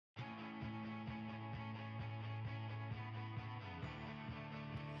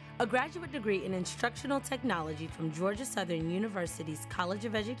A graduate degree in Instructional Technology from Georgia Southern University's College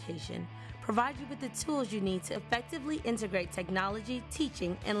of Education provides you with the tools you need to effectively integrate technology,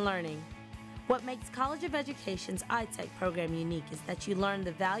 teaching, and learning. What makes College of Education's iTech program unique is that you learn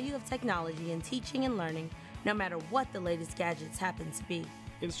the value of technology in teaching and learning, no matter what the latest gadgets happen to be.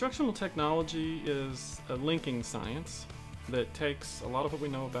 Instructional technology is a linking science that takes a lot of what we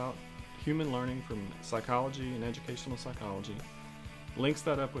know about human learning from psychology and educational psychology, links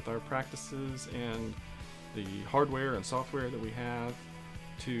that up with our practices and the hardware and software that we have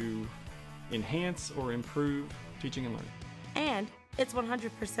to enhance or improve teaching and learning. And it's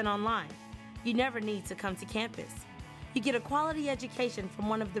 100% online. You never need to come to campus. You get a quality education from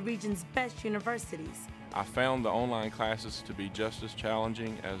one of the region's best universities. I found the online classes to be just as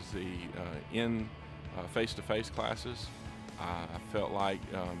challenging as the face-to-face classes. I felt like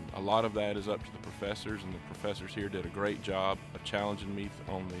a lot of that is up to the professors, and the professors here did a great job of challenging me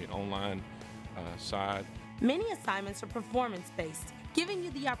on the online side. Many assignments are performance-based, giving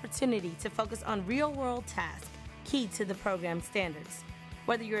you the opportunity to focus on real-world tasks key to the program standards.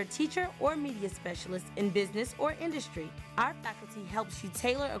 Whether you're a teacher or media specialist in business or industry, our faculty helps you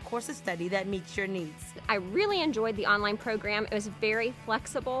tailor a course of study that meets your needs. I really enjoyed the online program. It was very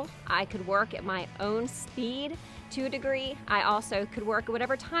flexible. I could work at my own speed to a degree. I also could work at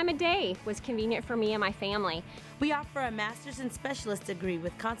whatever time of day was convenient for me and my family. We offer a master's and specialist degree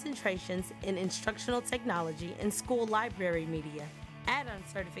with concentrations in instructional technology and school library media, add-on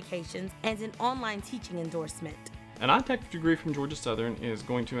certifications, and an online teaching endorsement. An iTech degree from Georgia Southern is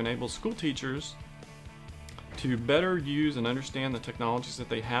going to enable school teachers to better use and understand the technologies that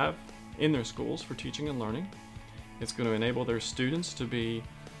they have in their schools for teaching and learning. It's going to enable their students to be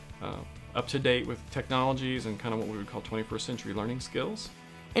up to date with technologies and kind of what we would call 21st century learning skills.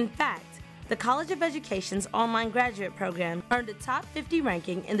 In fact, the College of Education's online graduate program earned a top 50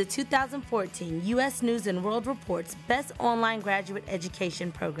 ranking in the 2014 U.S. News & World Report's Best Online Graduate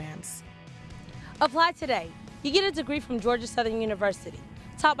Education Programs. Apply today. You get a degree from Georgia Southern University,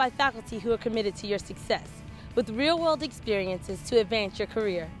 taught by faculty who are committed to your success, with real-world experiences to advance your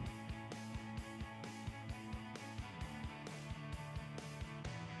career.